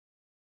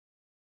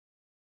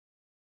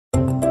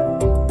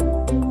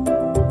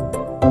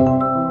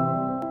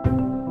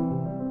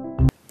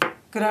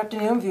Good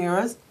afternoon,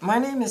 viewers. My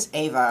name is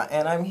Ava,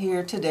 and I'm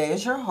here today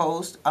as your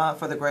host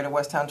for the Greater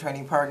Westtown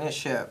Training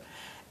Partnership.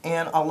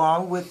 And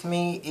along with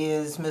me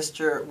is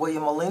Mr.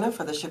 William Molina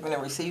for the Shipping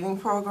and Receiving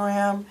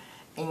Program,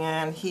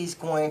 and he's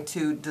going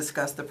to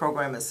discuss the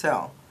program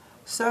itself.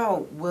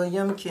 So,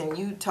 William, can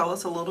you tell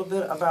us a little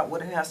bit about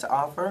what it has to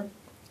offer?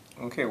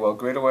 Okay, well,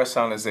 Greater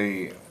Westtown is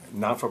a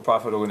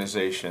not-for-profit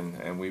organization,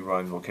 and we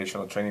run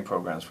vocational training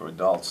programs for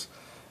adults.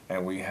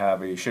 And we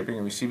have a shipping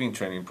and receiving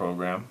training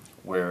program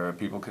where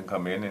people can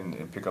come in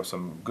and pick up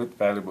some good,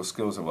 valuable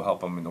skills that will help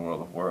them in the world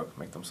of work,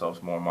 make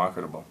themselves more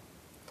marketable.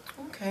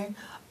 Okay.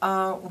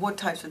 What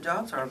types of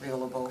jobs are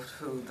available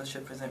to the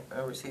shippers and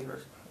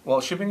receivers? Well,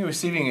 shipping and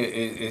receiving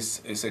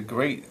is a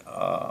great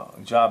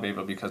job,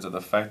 Ava, because of the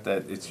fact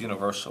that it's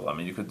universal. I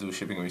mean, you could do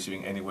shipping and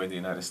receiving anywhere in the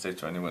United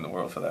States or anywhere in the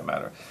world for that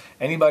matter.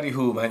 Anybody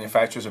who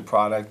manufactures a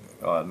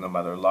product, no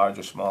matter large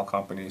or small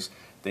companies,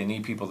 they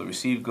need people to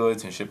receive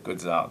goods and ship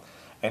goods out.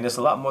 And it's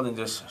a lot more than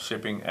just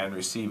shipping and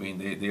receiving.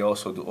 They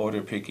also do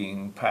order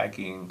picking,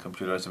 packing,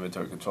 computerized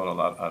inventory control,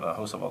 a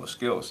host of other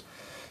skills.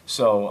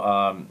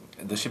 So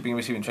the shipping and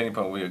receiving training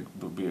program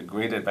would be a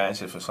great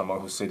advantage for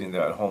someone who's sitting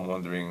there at home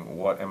wondering,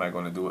 what am I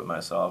going to do with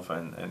myself?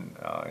 And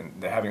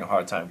they're having a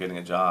hard time getting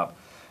a job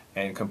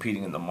and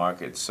competing in the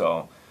market.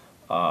 So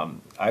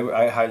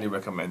I highly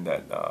recommend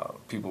that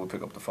people will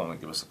pick up the phone and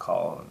give us a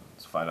call and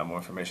find out more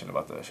information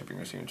about the shipping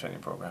and receiving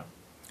training program.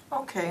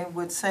 Okay,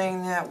 with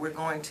saying that, we're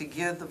going to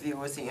give the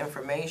viewers the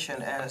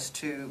information as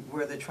to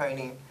where the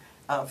training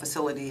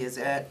facility is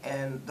at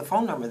and the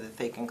phone number that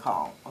they can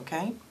call,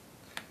 okay?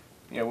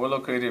 Yeah, we're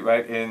located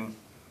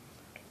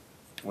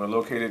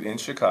in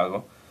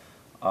Chicago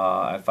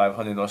at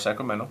 500 North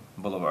Sacramento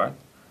Boulevard,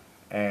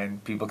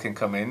 and people can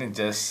come in and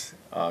just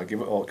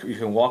you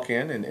can walk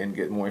in and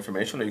get more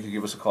information, or you can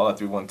give us a call at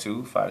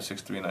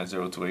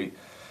 312-563-9028,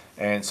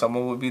 and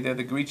someone will be there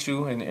to greet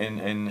you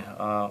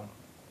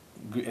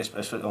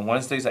especially on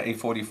Wednesdays at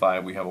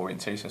 8:45 we have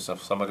orientation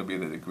stuff. Somebody will be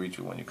there to greet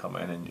you when you come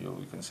in, and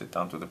you can sit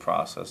down through the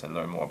process and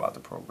learn more about the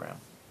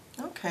program.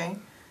 Okay.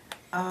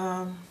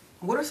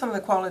 What are some of the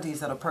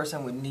qualities that a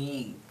person would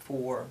need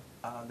for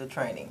the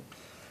training?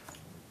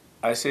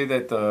 I say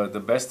that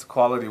the best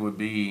quality would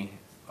be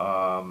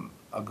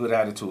a good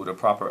attitude, a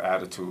proper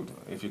attitude.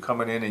 If you're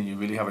coming in and you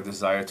really have a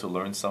desire to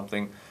learn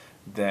something,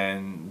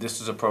 then this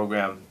is a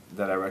program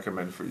that I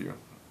recommend for you.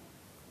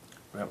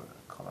 We have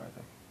a caller, I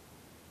think.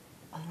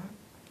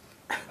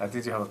 I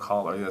think you have a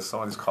caller. Yes,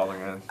 somebody's calling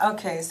in.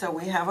 Okay, so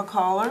we have a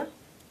caller.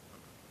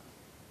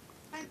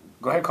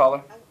 Go ahead,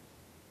 caller.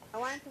 I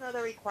wanted to know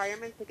the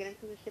requirements to get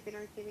into the shipping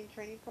and receiving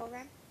training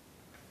program.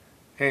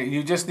 Hey,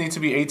 you just need to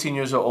be 18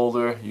 years or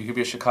older. You could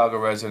be a Chicago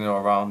resident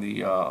or around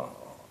the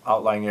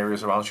outlying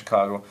areas around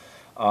Chicago.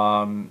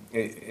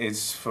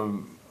 It's for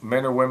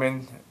men or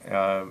women,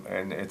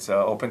 and it's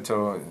open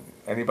to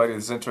anybody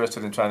that's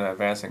interested in trying to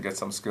advance and get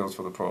some skills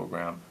for the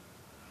program.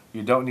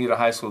 You don't need a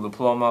high school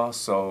diploma,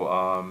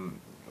 so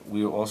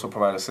we also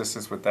provide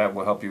assistance with that.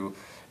 We'll help you.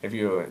 If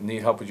you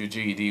need help with your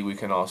GED, we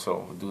can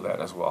also do that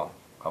as well.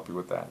 Help you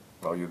with that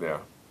while you're there.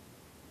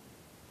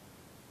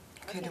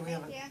 Okay, do we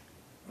have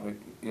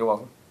You're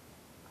welcome.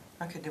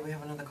 Okay, do we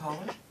have another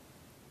caller?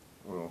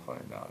 We'll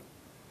find out.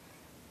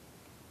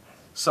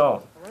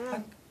 So,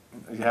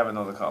 you have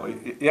another caller.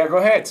 Yeah, go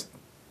ahead.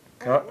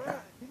 How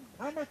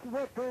much does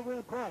that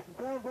program cost? It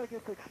sounds like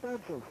it's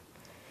expensive.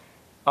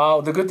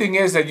 The good thing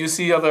is that you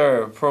see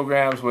other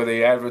programs where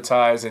they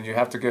advertise and you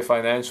have to get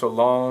financial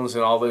loans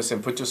and all this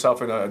and put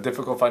yourself in a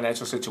difficult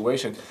financial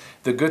situation.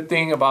 The good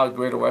thing about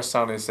Greater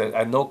Westtown is that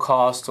at no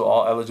cost to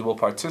all eligible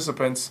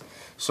participants.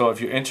 So if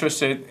you're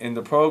interested in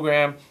the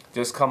program,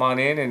 just come on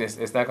in, and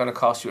it's not going to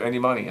cost you any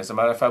money. As a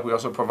matter of fact, we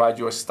also provide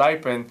you a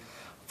stipend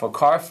for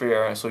car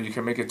fare so you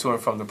can make it to and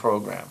from the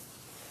program.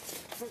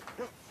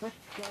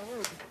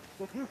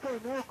 Did you say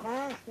no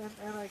cost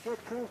and I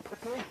get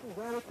transportation? Is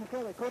that what you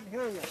said? I couldn't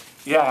hear you.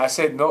 Yeah, I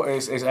said no.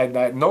 It's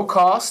at no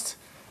cost,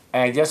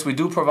 and yes, we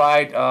do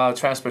provide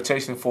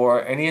transportation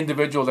for any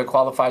individual that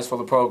qualifies for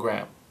the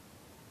program.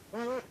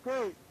 Well, that's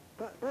great.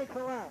 Thanks a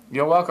lot.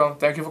 You're welcome.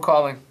 Thank you for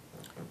calling.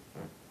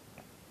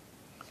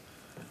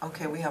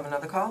 Okay, we have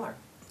another caller.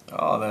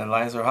 Oh, the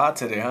lines are hot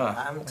today, huh?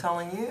 I'm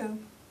telling you.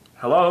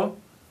 Hello?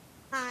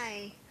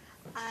 Hi.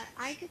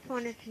 I just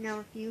wanted to know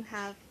if you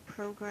have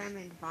program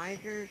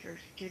advisors or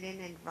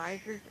student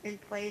advisors in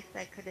place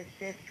that could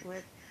assist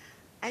with,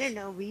 I don't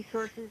know,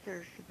 resources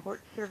or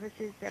support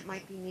services that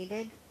might be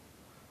needed.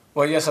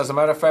 Well, yes, as a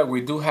matter of fact, we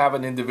do have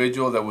an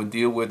individual that would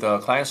deal with a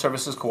client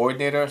services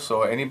coordinator.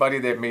 So anybody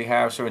that may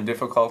have certain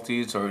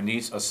difficulties or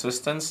needs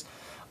assistance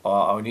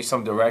or needs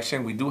some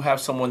direction, we do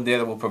have someone there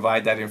that will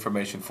provide that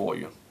information for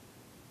you.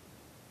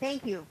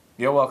 Thank you.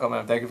 You're welcome,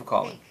 ma'am. Thank you for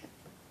calling.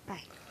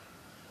 Thanks.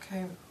 Bye.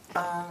 Okay.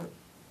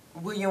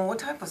 William, what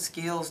type of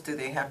skills do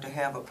they have to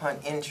have upon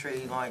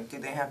entry? Like, do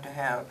they have to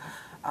have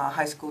a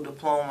high school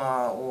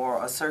diploma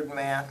or a certain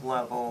math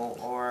level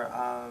or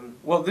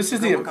Well, this is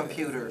good the with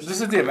computers.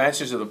 this is the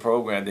advantage of the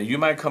program, that you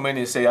might come in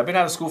and say, I've been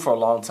out of school for a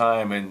long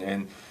time,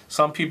 and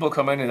some people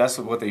come in and that's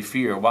what they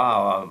fear.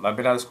 Wow, I've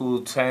been out of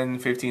school 10,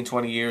 15,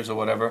 20 years or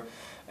whatever.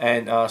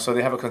 And so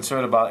they have a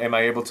concern about, am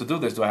I able to do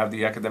this? Do I have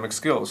the academic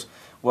skills?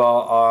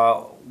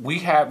 Well, we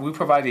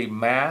provide a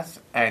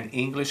math and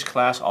English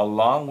class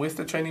along with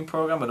the training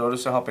program in order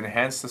to help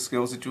enhance the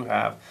skills that you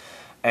have.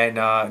 And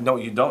no,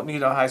 you don't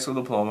need a high school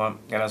diploma.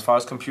 And as far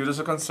as computers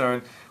are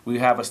concerned, we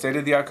have a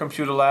state-of-the-art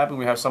computer lab, and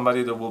we have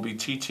somebody that will be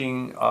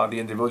teaching the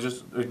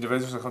individuals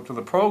who come to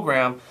the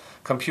program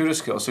computer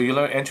skills. So you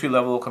learn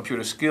entry-level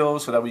computer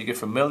skills so that way you get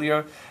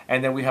familiar,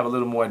 and then we have a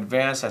little more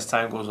advanced as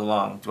time goes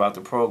along throughout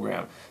the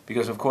program.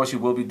 Because of course you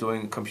will be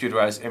doing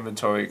computerized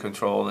inventory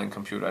control and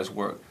computerized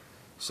work.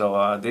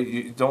 So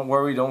don't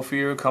worry, don't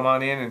fear, come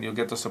on in and you'll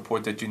get the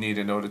support that you need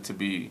in order to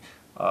be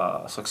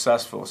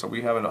successful. So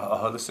we have a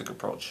holistic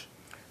approach.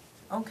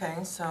 Okay,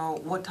 so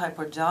what type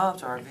of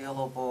jobs are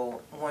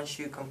available once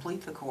you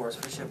complete the course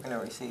for shipping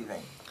and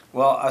receiving?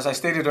 Well, as I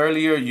stated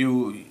earlier,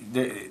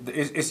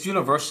 it's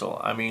universal.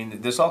 I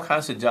mean, there's all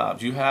kinds of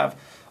jobs. You have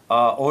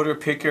order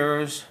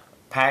pickers,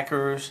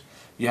 packers.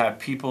 You have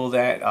people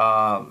that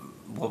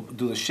will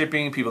do the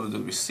shipping, people that do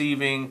the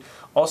receiving.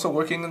 Also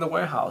working in the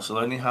warehouse,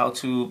 learning how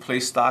to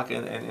place stock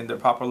in the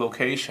proper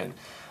location.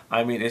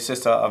 I mean, it's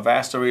just a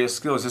vast array of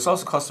skills. There's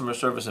also customer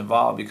service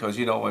involved because,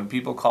 you know, when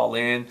people call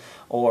in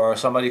or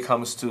somebody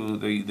comes to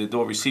the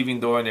door, receiving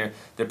door, and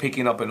they're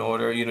picking up an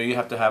order, you know, you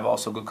have to have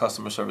also good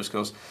customer service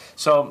skills.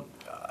 So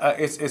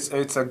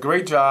it's a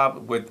great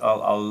job with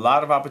a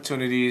lot of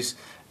opportunities,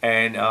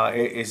 and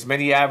it's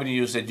many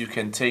avenues that you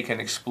can take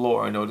and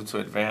explore in order to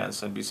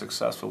advance and be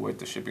successful with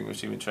the shipping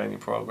receiving training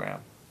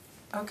program.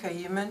 Okay,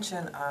 you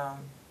mentioned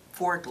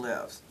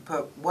forklifts,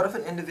 but what if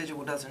an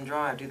individual doesn't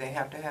drive? Do they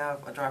have to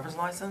have a driver's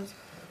license?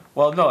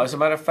 Well, no. As a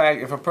matter of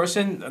fact, if a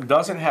person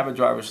doesn't have a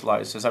driver's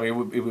license, I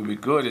mean, it would be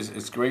good.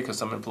 It's great because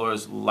some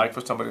employers like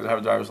for somebody to have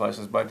a driver's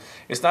license, but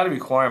it's not a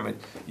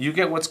requirement. You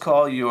get what's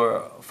called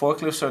your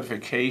forklift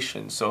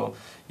certification. So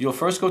you'll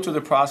first go through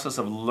the process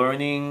of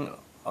learning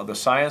the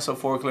science of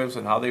forklifts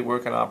and how they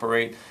work and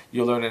operate.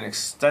 You'll learn an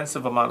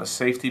extensive amount of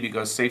safety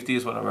because safety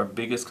is one of our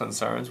biggest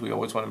concerns. We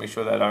always want to make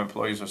sure that our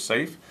employees are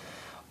safe.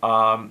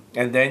 And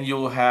then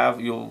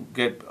you'll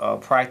get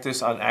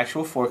practice on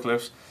actual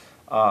forklifts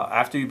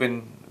after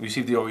you've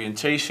received the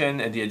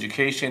orientation and the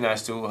education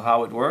as to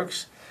how it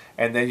works.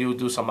 And then you'll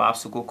do some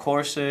obstacle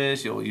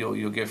courses.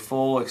 You'll get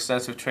full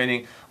extensive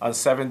training on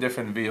 7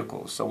 different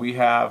vehicles. So we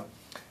have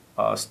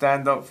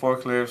stand-up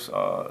forklifts,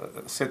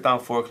 sit-down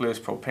forklifts,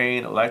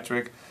 propane,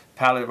 electric,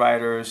 pallet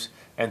riders,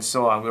 and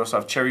so on. We also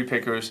have cherry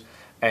pickers,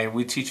 and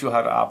we teach you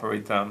how to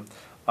operate them.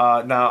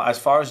 Now, as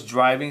far as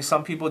driving,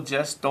 some people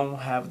just don't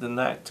have the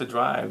knack to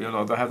drive,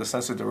 don't have the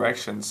sense of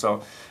direction.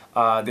 So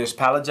there's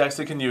pallet jacks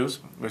they can use,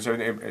 which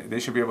they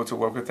should be able to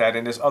work with that.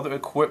 And there's other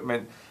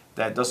equipment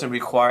that doesn't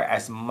require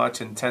as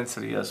much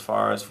intensity as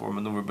far as for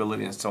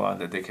maneuverability and so on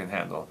that they can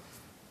handle.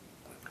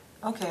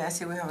 Okay, I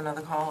see we have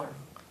another caller.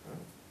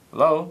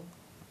 Hello?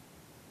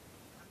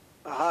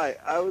 Hi,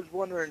 I was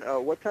wondering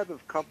what type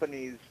of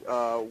companies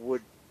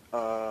would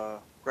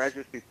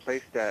graduates be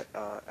placed at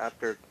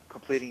after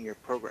completing your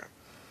program?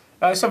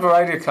 It's a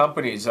variety of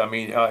companies. I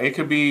mean, it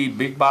could be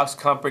big box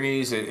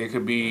companies, it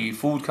could be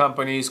food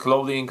companies,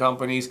 clothing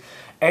companies,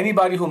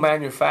 anybody who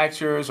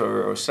manufactures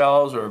or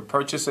sells or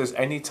purchases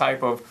any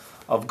type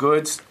of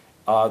goods.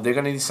 They're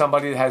going to need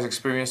somebody that has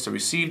experience to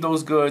receive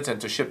those goods and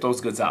to ship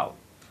those goods out.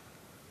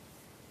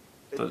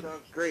 It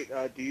sounds great.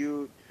 Do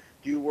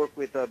you work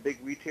with big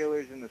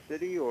retailers in the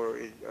city, or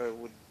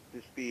would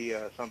this be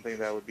something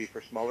that would be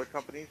for smaller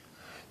companies?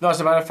 No, as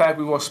a matter of fact,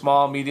 we work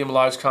small, medium,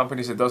 large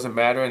companies. It doesn't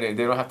matter, and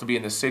they don't have to be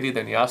in the city.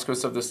 They're in the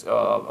outskirts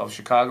of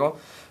Chicago.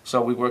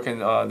 So we work in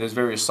there's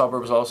various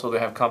suburbs also. They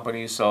have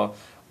companies. So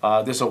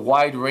there's a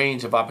wide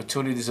range of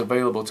opportunities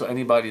available to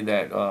anybody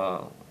that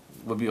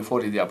would be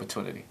afforded the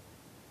opportunity.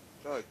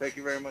 Oh, thank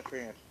you very much for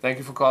your answer. Thank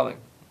you for calling.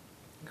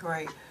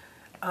 Great.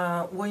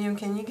 William,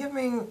 can you give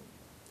me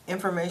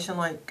information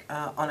like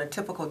on a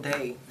typical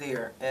day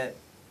there at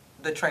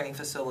the training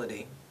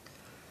facility?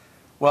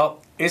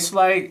 Well, it's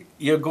like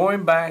you're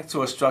going back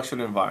to a structured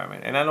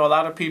environment. And I know a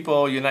lot of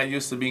people, you're not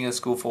used to being in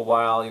school for a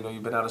while.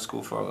 You've been out of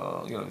school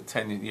for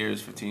 10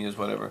 years, 15 years,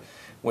 whatever.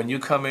 When you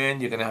come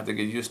in, you're going to have to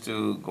get used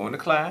to going to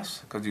class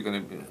because you're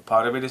going to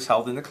part of it is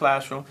held in the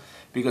classroom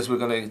because we're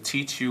going to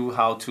teach you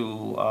how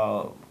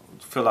to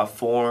fill out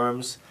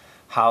forms,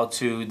 how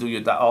to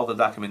do all the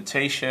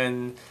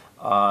documentation.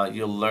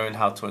 You'll learn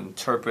how to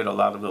interpret a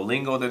lot of the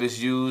lingo that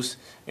is used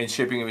in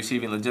shipping and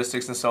receiving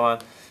logistics and so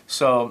on.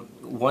 So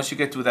once you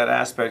get through that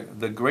aspect,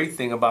 the great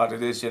thing about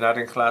it is you're not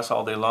in class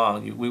all day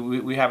long.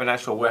 We have an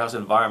actual warehouse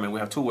environment. We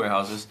have 2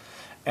 warehouses,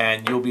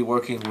 and you'll be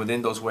working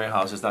within those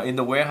warehouses. Now, in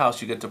the warehouse,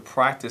 you get to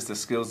practice the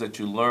skills that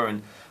you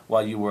learned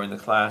while you were in the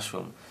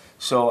classroom.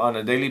 So on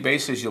a daily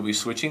basis, you'll be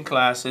switching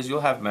classes.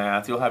 You'll have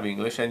math, you'll have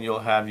English, and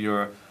you'll have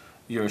your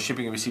your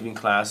shipping and receiving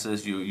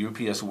classes, your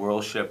UPS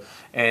World Ship,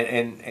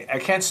 and I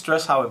can't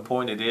stress how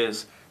important it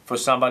is for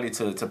somebody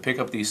to pick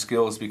up these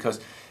skills, because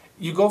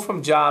you go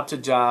from job to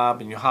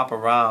job and you hop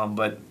around,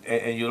 but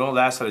and you don't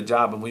last at a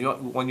job. And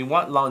when you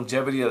want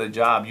longevity at a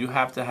job, you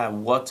have to have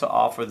what to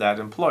offer that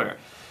employer.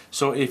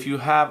 So if you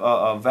have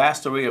a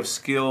vast array of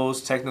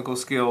skills, technical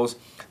skills,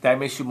 that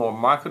makes you more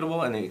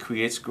marketable, and it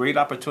creates great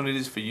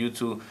opportunities for you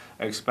to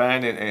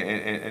expand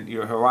and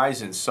your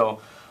horizons. So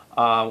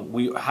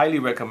we highly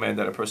recommend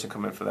that a person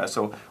come in for that.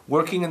 So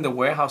working in the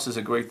warehouse is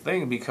a great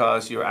thing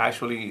because you're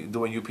actually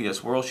doing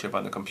UPS World Ship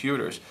on the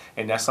computers,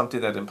 and that's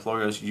something that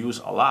employers use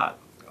a lot.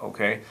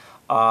 Okay,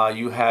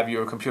 you have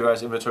your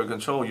computerized inventory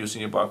control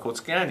using your barcode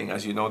scanning.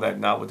 As you know that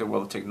now with the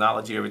world of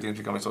technology, everything's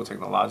becoming so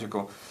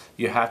technological.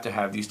 You have to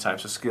have these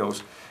types of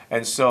skills,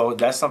 and so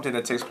that's something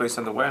that takes place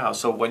in the warehouse.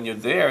 So when you're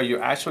there,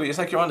 you're actually, it's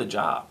like you're on the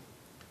job.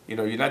 You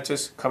know, you're not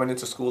just coming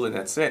into school and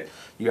that's it.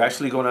 You're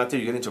actually going out there,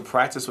 you're getting to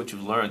practice what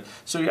you've learned.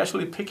 So you're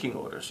actually picking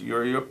orders,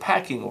 you're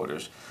packing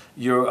orders,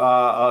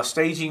 you're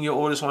staging your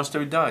orders once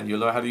they're done. You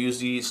learn how to use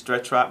the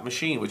stretch wrap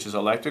machine, which is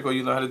electric, or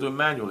you learn how to do it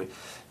manually.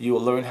 You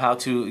will learn how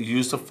to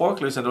use the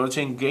forklifts in order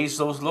to engage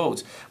those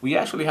loads. We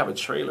actually have a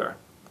trailer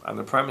on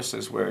the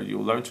premises where you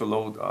learn to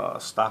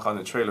load stock on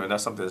the trailer, and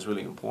that's something that's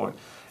really important.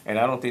 And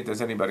I don't think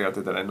there's anybody out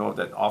there that I know of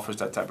that offers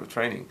that type of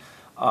training.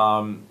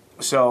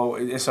 So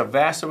it's a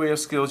vast array of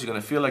skills. You're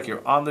going to feel like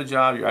you're on the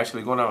job. You're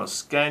actually going around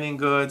scanning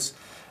goods.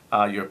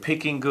 You're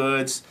picking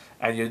goods.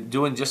 And you're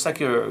doing just like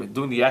you're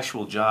doing the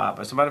actual job.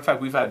 As a matter of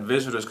fact, we've had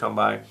visitors come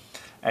by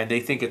and they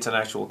think it's an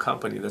actual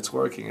company that's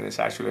working, and it's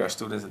actually our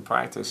students in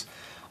practice.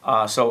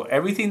 So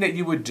everything that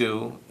you would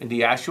do in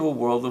the actual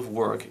world of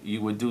work,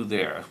 you would do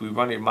there. We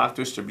run a mock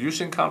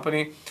distribution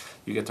company.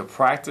 You get to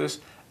practice,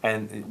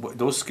 and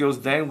those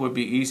skills then would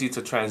be easy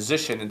to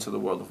transition into the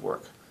world of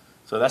work.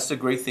 So that's the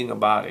great thing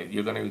about it.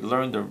 You're going to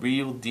learn the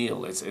real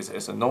deal.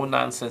 It's a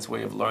no-nonsense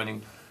way of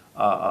learning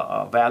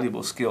a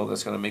valuable skill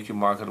that's going to make you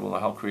marketable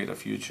and help create a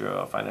future,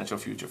 a financial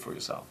future for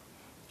yourself.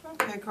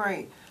 Okay,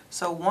 great.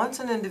 So once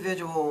an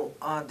individual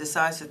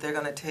decides that they're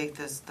going to take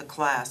the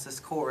class,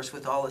 this course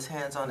with all this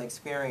hands-on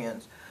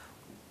experience,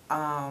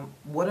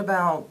 what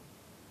about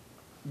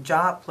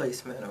job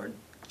placement or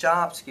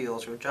job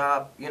skills or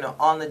job,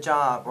 on the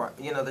job, or,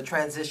 the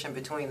transition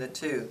between the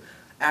two?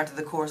 After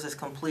the course is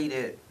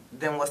completed,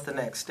 then what's the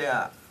next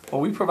step?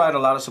 Well, we provide a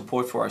lot of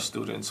support for our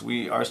students.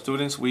 We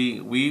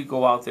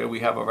go out there. We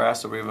have a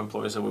vast array of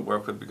employers that we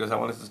work with, because I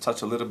wanted to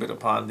touch a little bit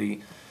upon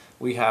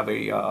we have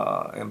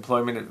a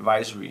employment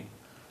advisory.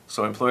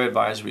 So employer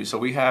advisory. So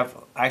we have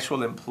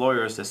actual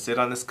employers that sit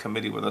on this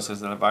committee with us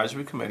as an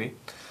advisory committee,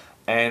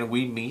 and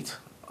we meet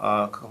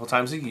a couple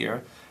times a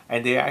year,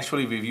 and they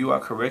actually review our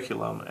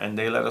curriculum, and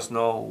they let us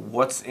know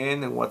what's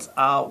in and what's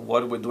out,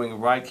 what we're doing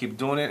right, keep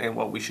doing it, and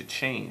what we should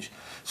change.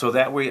 So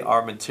that way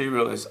our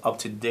material is up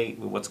to date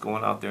with what's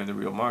going out there in the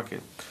real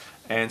market.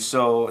 And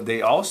so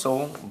they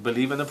also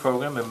believe in the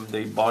program, and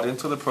they bought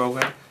into the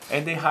program,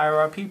 and they hire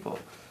our people.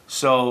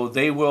 So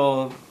they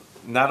will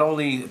not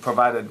only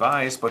provide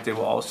advice, but they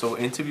will also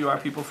interview our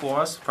people for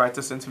us,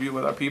 practice interview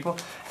with our people,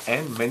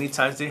 and many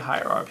times they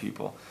hire our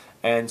people.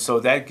 And so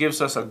that gives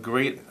us a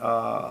great,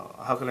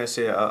 how can I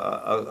say,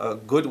 a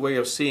good way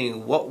of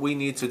seeing what we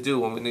need to do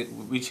when we're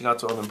reaching out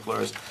to other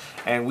employers.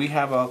 And we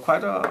have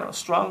quite a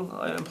strong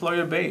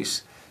employer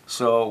base.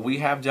 So we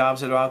have jobs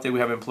that are out there. We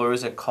have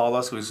employers that call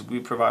us. We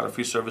provide a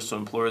free service to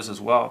employers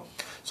as well.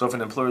 So if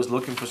an employer is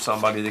looking for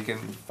somebody, they can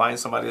find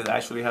somebody that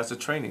actually has the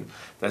training,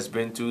 that's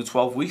been through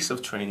 12 weeks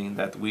of training,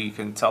 that we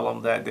can tell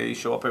them that they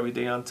show up every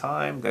day on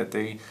time, that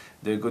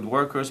they're good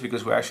workers,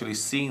 because we're actually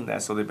seeing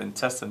that. So they've been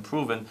tested and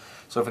proven.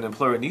 So if an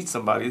employer needs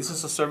somebody, this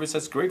is a service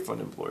that's great for an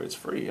employer. It's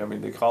free. I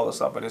mean, they call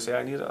us up and they say,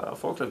 I need a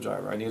forklift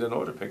driver, I need an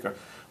order picker.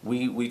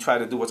 We try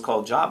to do what's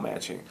called job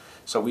matching.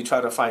 So we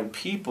try to find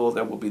people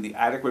that will be the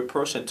adequate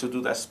person to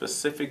do that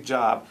specific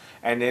job,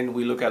 and then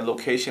we look at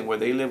location where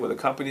they live, where the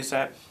company's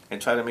at,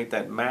 and try to make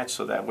that match,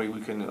 so that way we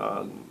can,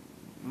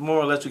 more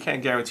or less, we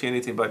can't guarantee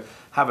anything, but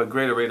have a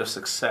greater rate of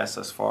success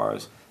as far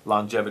as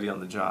longevity on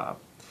the job.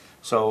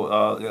 So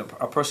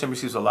a person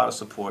receives a lot of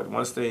support.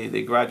 Once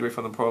they graduate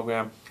from the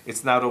program,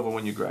 it's not over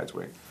when you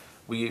graduate.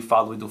 We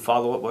do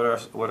follow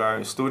up with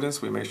our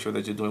students. We make sure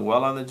that you're doing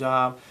well on the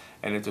job,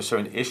 and if there's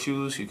certain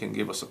issues, you can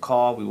give us a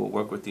call. We will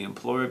work with the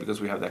employer,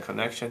 because we have that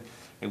connection,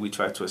 and we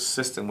try to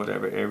assist in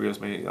whatever areas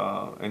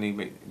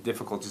any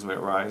difficulties may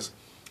arise.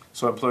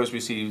 So employers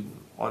receive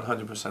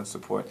 100%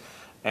 support.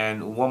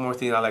 And one more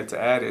thing I like to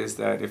add is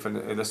that if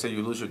let's say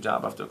you lose your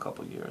job after a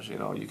couple of years,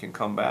 you can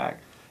come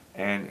back,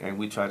 and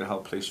we try to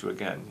help place you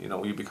again.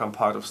 You become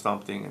part of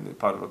something, and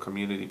part of a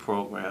community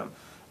program,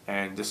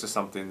 and this is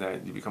something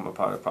that you become a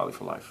part of probably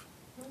for life.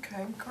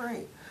 Okay,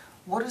 great.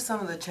 What are some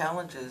of the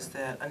challenges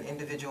that an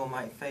individual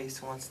might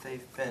face once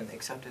they've been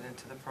accepted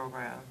into the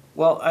program?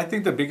 Well, I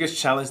think the biggest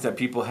challenge that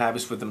people have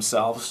is with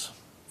themselves.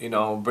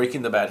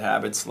 Breaking the bad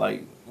habits,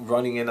 like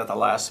running in at the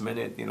last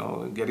minute,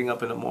 getting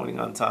up in the morning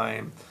on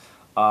time,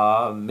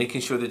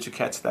 making sure that you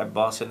catch that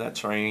bus and that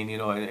train,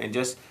 and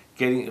just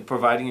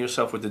providing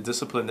yourself with the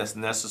discipline that's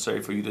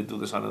necessary for you to do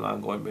this on an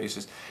ongoing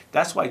basis.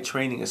 That's why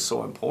training is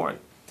so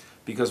important.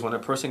 Because when a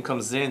person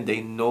comes in,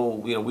 they know,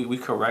 we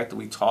correct,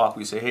 we talk,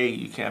 we say, hey,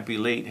 you can't be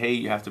late, hey,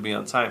 you have to be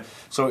on time.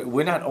 So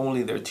we're not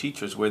only their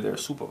teachers, we're their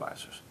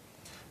supervisors.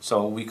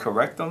 So we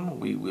correct them,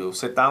 we'll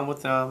sit down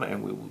with them,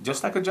 and we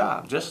just like a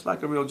job, just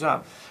like a real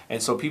job.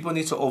 And so people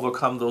need to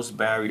overcome those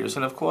barriers.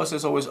 And of course,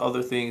 there's always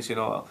other things,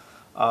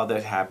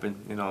 that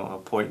happen,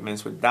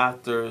 appointments with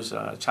doctors,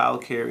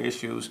 childcare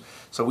issues.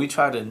 So we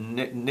try to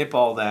nip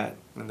all that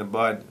in the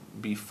bud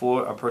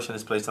before a person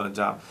is placed on a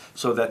job.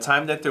 So that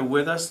time that they're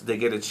with us, they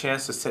get a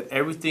chance to set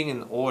everything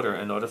in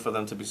order for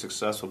them to be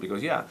successful.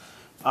 Because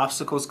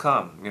obstacles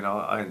come,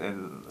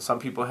 and some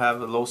people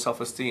have low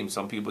self-esteem.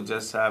 Some people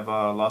just have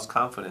lost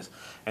confidence.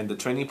 And the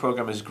training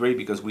program is great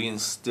because we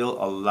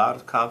instill a lot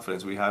of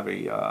confidence. We have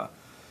a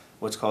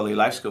what's called a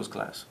life skills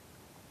class.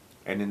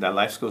 And in that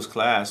life skills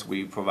class,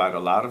 we provide a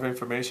lot of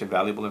information,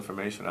 valuable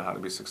information on how to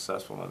be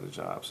successful on the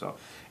job. So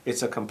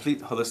it's a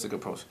complete holistic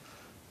approach.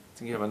 I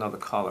think you have another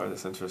caller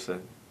that's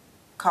interested.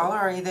 Caller,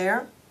 are you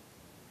there?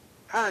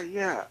 Hi,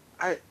 yeah.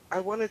 I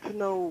wanted to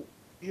know,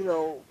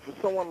 for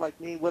someone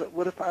like me,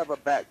 what if I have a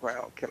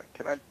background?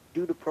 Can I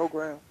do the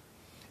program?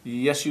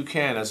 Yes, you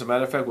can. As a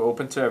matter of fact, we're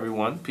open to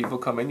everyone. People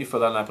come in, you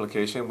fill out an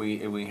application.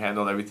 We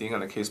handle everything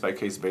on a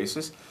case-by-case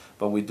basis.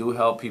 But we do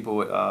help people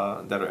with,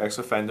 that are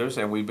ex-offenders,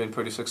 and we've been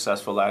pretty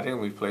successful at it,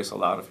 and we've placed a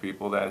lot of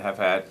people that have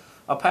had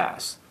a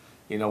pass.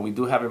 We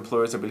do have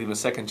employers that believe in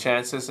second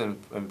chances and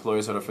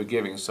employers that are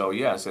forgiving. So,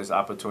 yes, there's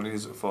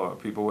opportunities for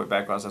people with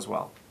backgrounds as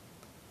well.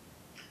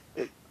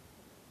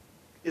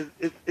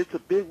 It's a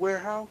big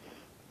warehouse?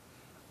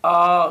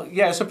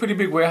 Yeah, it's a pretty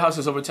big warehouse.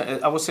 It's over,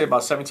 I would say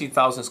about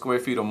 17,000 square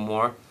feet or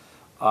more.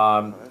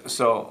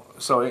 So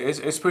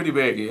it's pretty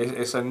big.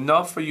 It's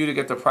enough for you to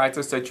get the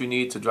practice that you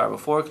need to drive a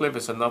forklift.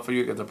 It's enough for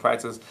you to get the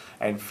practice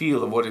and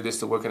feel of what it is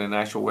to work in an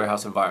actual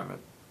warehouse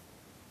environment.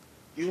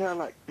 Do you have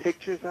like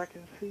pictures I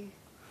can see?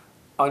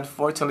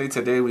 Unfortunately,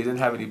 today we didn't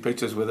have any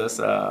pictures with us.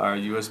 Our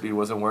USB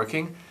wasn't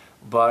working.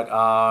 But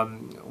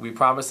we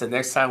promise the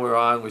next time we're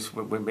on, which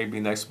maybe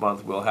next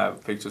month, we'll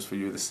have pictures for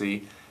you to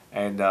see.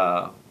 And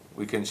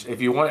we can,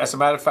 if you want, as a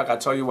matter of fact, I'll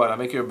tell you what, I'll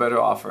make you a better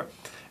offer.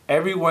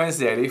 Every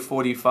Wednesday at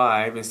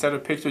 8:45, instead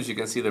of pictures, you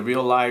can see the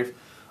real live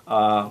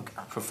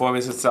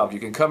performance itself. You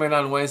can come in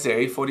on Wednesday at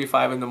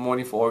 8:45 in the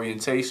morning for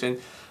orientation.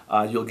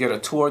 You'll get a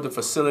tour of the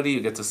facility. You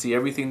get to see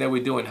everything that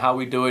we do and how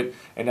we do it.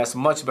 And that's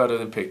much better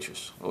than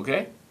pictures.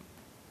 Okay?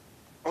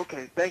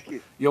 Okay, thank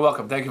you. You're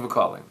welcome. Thank you for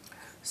calling.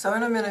 So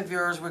in a minute,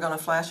 viewers, we're going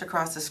to flash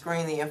across the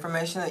screen the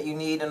information that you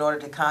need in order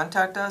to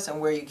contact us and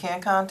where you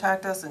can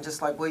contact us. And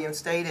just like William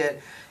stated,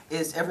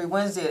 is every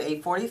Wednesday at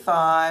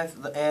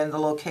 8:45 and the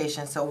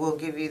location. So we'll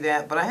give you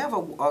that. But I have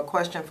a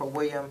question for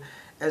William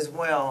as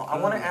well. I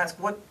want to ask,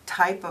 what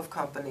type of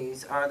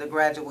companies are the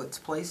graduates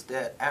placed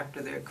at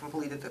after they've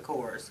completed the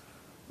course?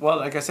 Well,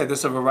 like I said,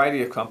 there's a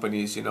variety of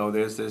companies.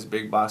 There's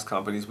big box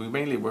companies. We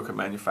mainly work with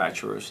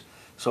manufacturers.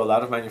 So a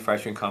lot of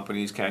manufacturing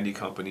companies, candy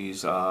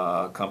companies,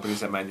 companies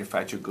that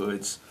manufacture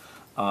goods.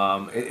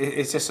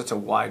 It's just such a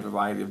wide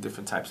variety of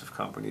different types of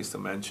companies to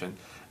mention.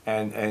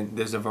 And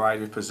there's a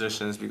variety of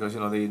positions because,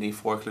 they need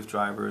forklift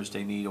drivers,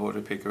 they need order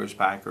pickers,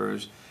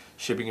 packers,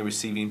 shipping and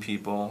receiving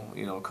people,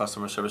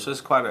 customer service. So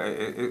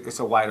it's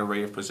a wide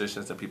array of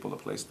positions that people are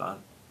placed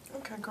on.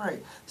 Okay,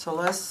 great. So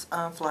let's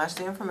flash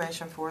the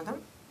information for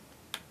them.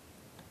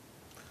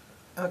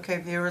 Okay,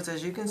 viewers,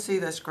 as you can see,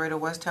 that's Greater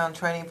Westtown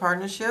Training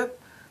Partnership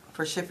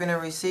for Shipping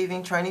and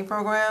Receiving Training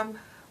Program.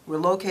 We're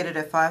located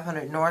at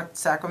 500 North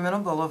Sacramento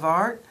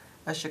Boulevard,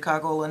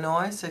 Chicago,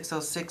 Illinois,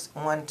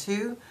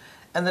 60612.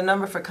 And the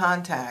number for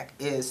contact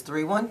is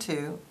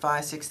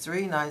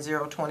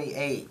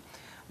 312-563-9028.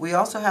 We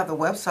also have the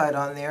website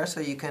on there, so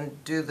you can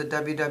do the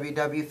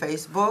www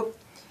Facebook.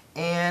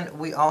 And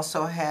we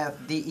also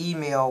have the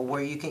email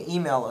where you can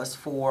email us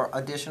for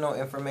additional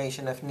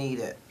information if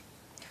needed.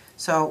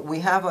 So we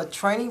have a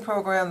training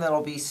program that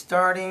will be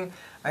starting,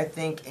 I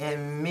think,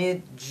 in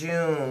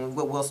mid-June,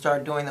 what we'll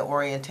start doing the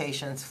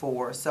orientations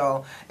for.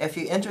 So if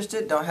you're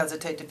interested, don't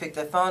hesitate to pick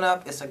the phone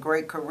up. It's a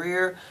great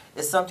career.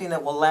 It's something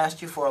that will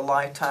last you for a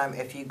lifetime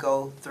if you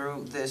go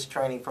through this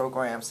training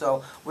program.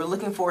 So we're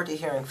looking forward to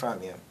hearing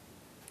from you.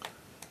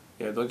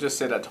 Yeah, don't just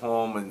sit at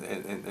home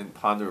and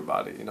ponder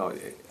about it.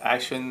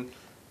 Action,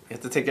 you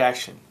have to take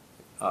action.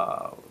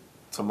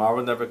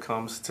 Tomorrow never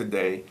comes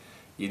today.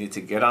 You need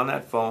to get on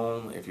that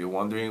phone. If you're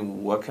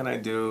wondering, what can I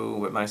do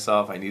with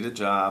myself? I need a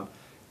job.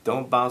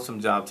 Don't bounce from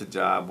job to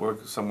job.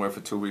 Work somewhere for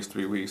 2 weeks,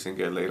 3 weeks, and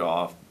get laid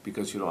off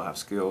because you don't have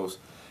skills.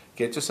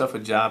 Get yourself a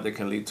job that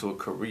can lead to a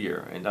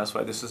career. And that's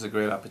why this is a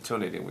great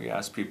opportunity. We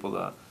ask people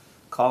to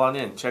call on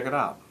in, check it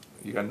out.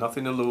 You got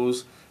nothing to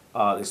lose.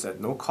 It's at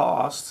no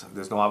cost.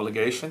 There's no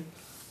obligation.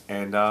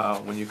 And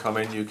when you come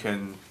in, you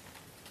can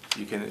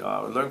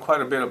learn quite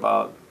a bit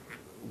about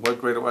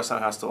what Greater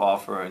Westtown has to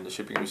offer and the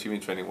shipping and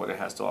receiving training, what it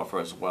has to offer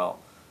as well.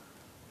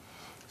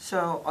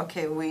 So,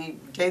 okay, we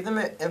gave them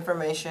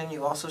information.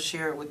 You also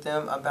shared with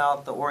them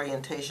about the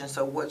orientation.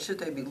 So what should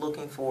they be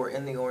looking for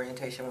in the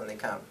orientation when they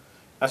come?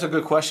 That's a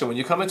good question. When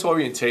you come into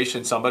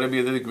orientation, somebody will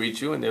be there to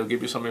greet you, and they'll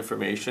give you some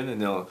information,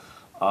 and they'll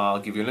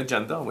give you an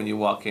agenda. When you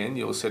walk in,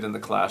 you'll sit in the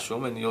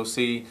classroom, and you'll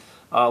see,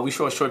 we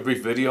show a short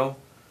brief video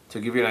to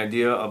give you an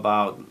idea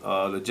about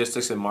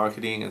logistics and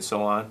marketing and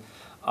so on,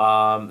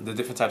 the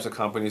different types of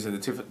companies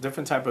and the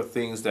different type of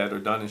things that are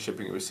done in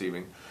shipping and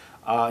receiving.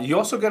 You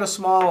also get a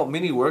small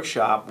mini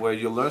workshop where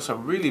you'll learn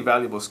some really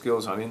valuable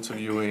skills on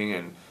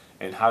interviewing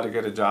and how to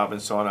get a job and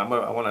so on. I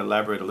want to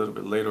elaborate a little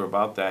bit later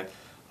about that.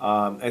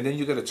 And then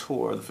you get a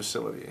tour of the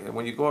facility. And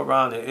when you go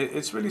around,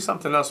 it's really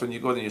something else when you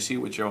go there and you see it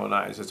with your own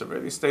eyes. It's a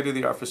really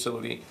state-of-the-art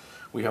facility.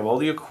 We have all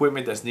the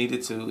equipment that's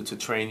needed to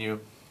train you.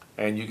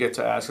 And you get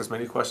to ask as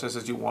many questions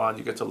as you want.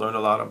 You get to learn a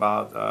lot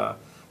about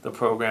the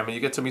program. And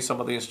you get to meet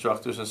some of the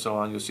instructors and so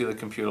on. You'll see the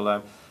computer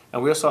lab.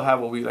 And we also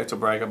have what we like to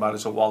brag about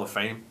is a wall of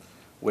fame,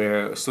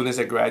 where students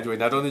that graduate,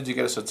 not only do you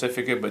get a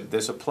certificate, but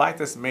there's a plaque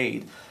that's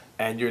made.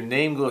 And your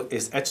name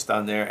is etched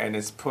on there, and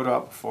it's put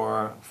up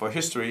for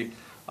history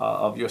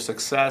of your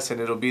success,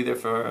 and it'll be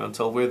there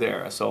until we're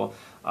there. So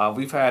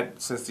we've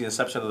had, since the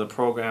inception of the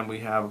program, we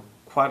have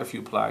quite a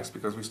few plaques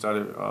because we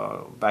started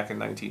back in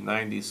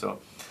 1990. So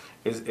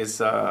it's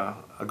a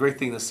great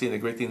thing to see and a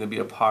great thing to be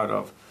a part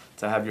of,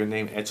 to have your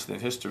name etched in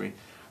history.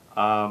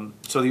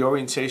 So the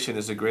orientation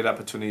is a great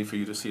opportunity for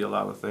you to see a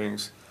lot of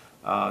things.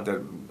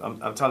 That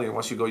I'm telling you,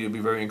 once you go, you'll be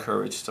very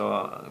encouraged.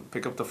 So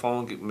pick up the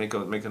phone, make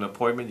an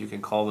appointment. You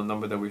can call the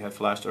number that we had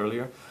flashed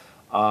earlier.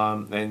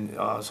 And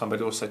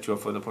somebody will set you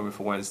up for an appointment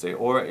for Wednesday.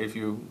 Or if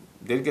you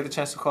didn't get a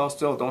chance to call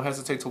still, don't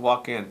hesitate to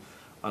walk in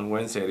on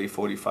Wednesday at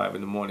 8:45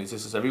 in the morning.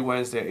 This is every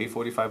Wednesday at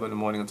 8:45 in the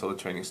morning until the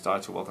training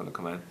starts. You're welcome to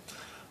come in.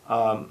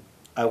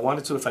 I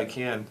wanted to, if I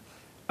can,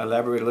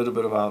 elaborate a little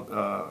bit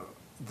about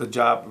the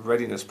job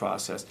readiness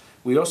process.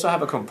 We also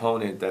have a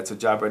component that's a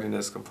job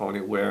readiness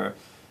component where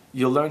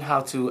you'll learn how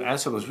to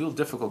answer those real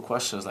difficult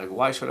questions like,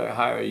 why should I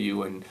hire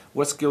you, and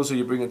what skills are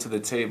you bringing to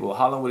the table?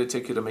 How long would it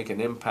take you to make an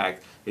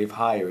impact if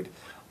hired?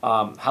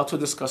 How to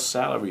discuss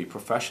salary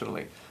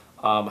professionally.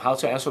 How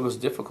to answer those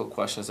difficult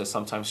questions that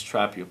sometimes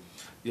trap you.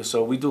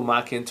 So we do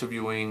mock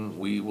interviewing.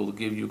 We will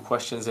give you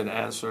questions and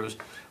answers.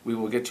 We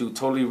will get you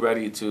totally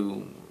ready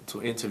to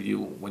interview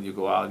when you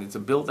go out, and to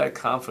build that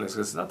confidence.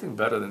 There's nothing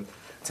better than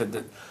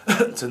to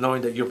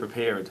knowing that you're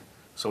prepared.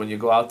 So when you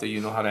go out there,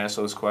 you know how to answer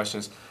those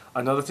questions.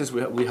 Another thing is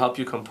we help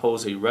you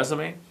compose a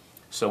resume.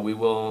 So we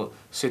will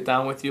sit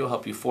down with you,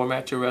 help you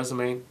format your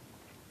resume,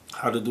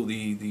 how to do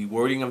the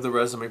wording of the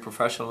resume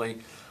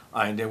professionally,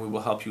 and then we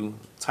will help you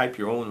type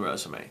your own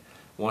resume.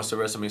 Once the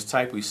resume is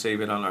typed, we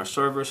save it on our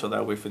server, so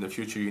that way if in the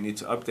future you need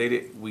to update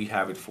it, we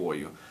have it for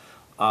you.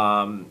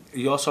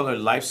 You also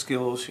learn life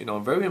skills,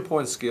 very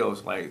important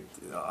skills like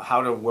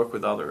how to work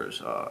with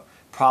others,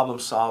 problem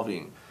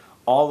solving,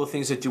 all the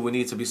things that you would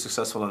need to be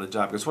successful on the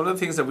job. Because one of the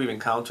things that we've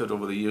encountered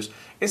over the years,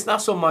 it's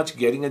not so much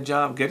getting a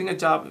job. Getting a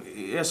job,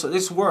 yes,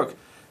 it's work,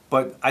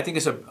 but I think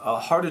it's a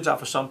harder job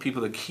for some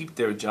people to keep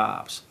their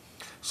jobs.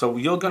 So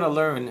you're going to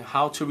learn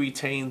how to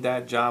retain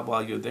that job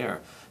while you're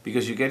there,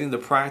 because you're getting the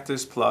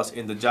practice, plus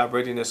in the job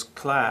readiness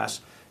class,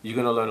 you're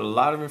going to learn a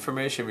lot of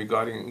information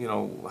regarding,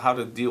 how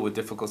to deal with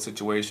difficult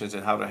situations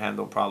and how to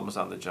handle problems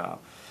on the job.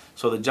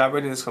 So the job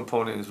readiness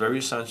component is very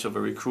essential,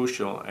 very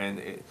crucial,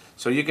 and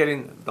so you're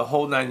getting the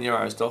whole 9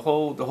 yards, the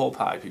whole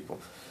pie, people.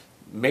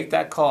 Make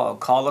that call.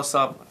 Call us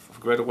up for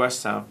Greater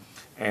Westtown,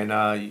 and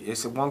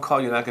it's one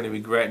call you're not going to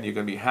regret, and you're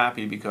going to be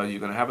happy because you're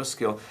going to have a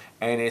skill,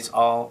 and it's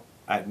all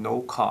at no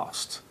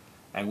cost.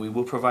 And we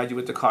will provide you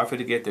with the car fare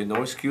to get there.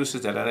 No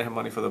excuses that I don't have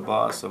money for the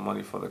bus or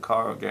money for the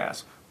car or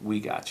gas. We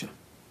got you.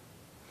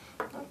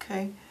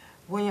 Okay.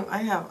 William, I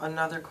have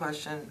another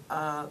question.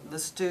 The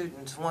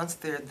students, once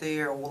they're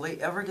there, will they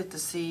ever get to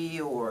see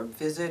or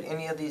visit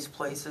any of these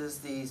places,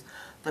 the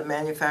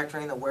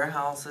manufacturing, the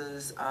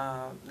warehouses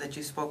that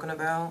you've spoken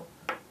about?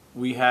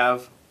 We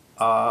have,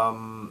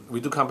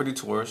 we do company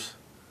tours.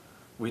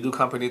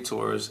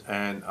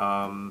 And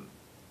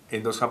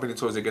in those company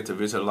tours, they get to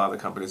visit a lot of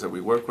the companies that we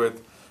work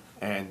with.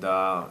 And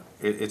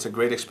it's a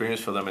great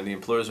experience for them. And the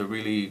employers are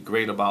really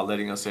great about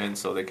letting us in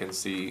so they can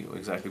see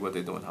exactly what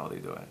they do and how they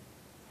do it.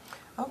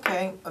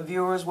 Okay,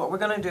 viewers, what we're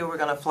going to do, we're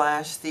going to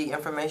flash the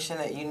information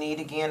that you need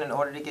again in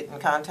order to get in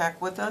contact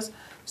with us.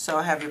 So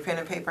have your pen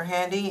and paper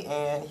handy,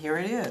 and here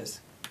it is.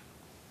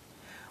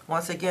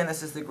 Once again,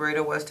 this is the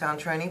Greater Westtown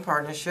Training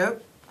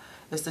Partnership.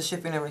 It's the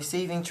Shipping and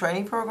Receiving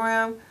Training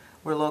Program.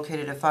 We're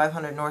located at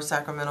 500 North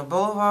Sacramento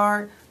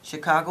Boulevard,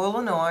 Chicago,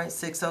 Illinois,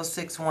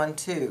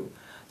 60612.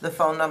 The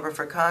phone number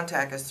for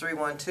contact is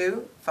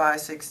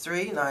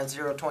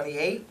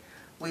 312-563-9028.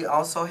 We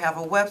also have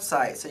a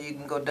website, so you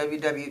can go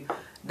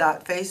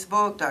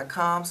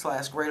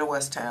www.facebook.com/Greater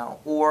Westtown,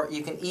 or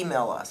you can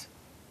email us.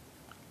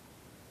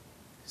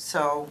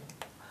 So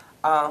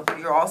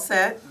you're all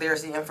set.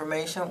 There's the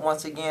information.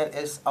 Once again,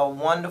 it's a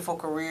wonderful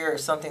career.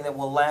 It's something that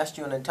will last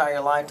you an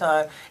entire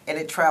lifetime, and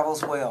it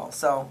travels well.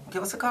 So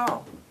give us a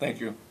call. Thank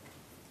you.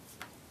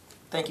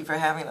 Thank you for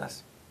having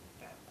us.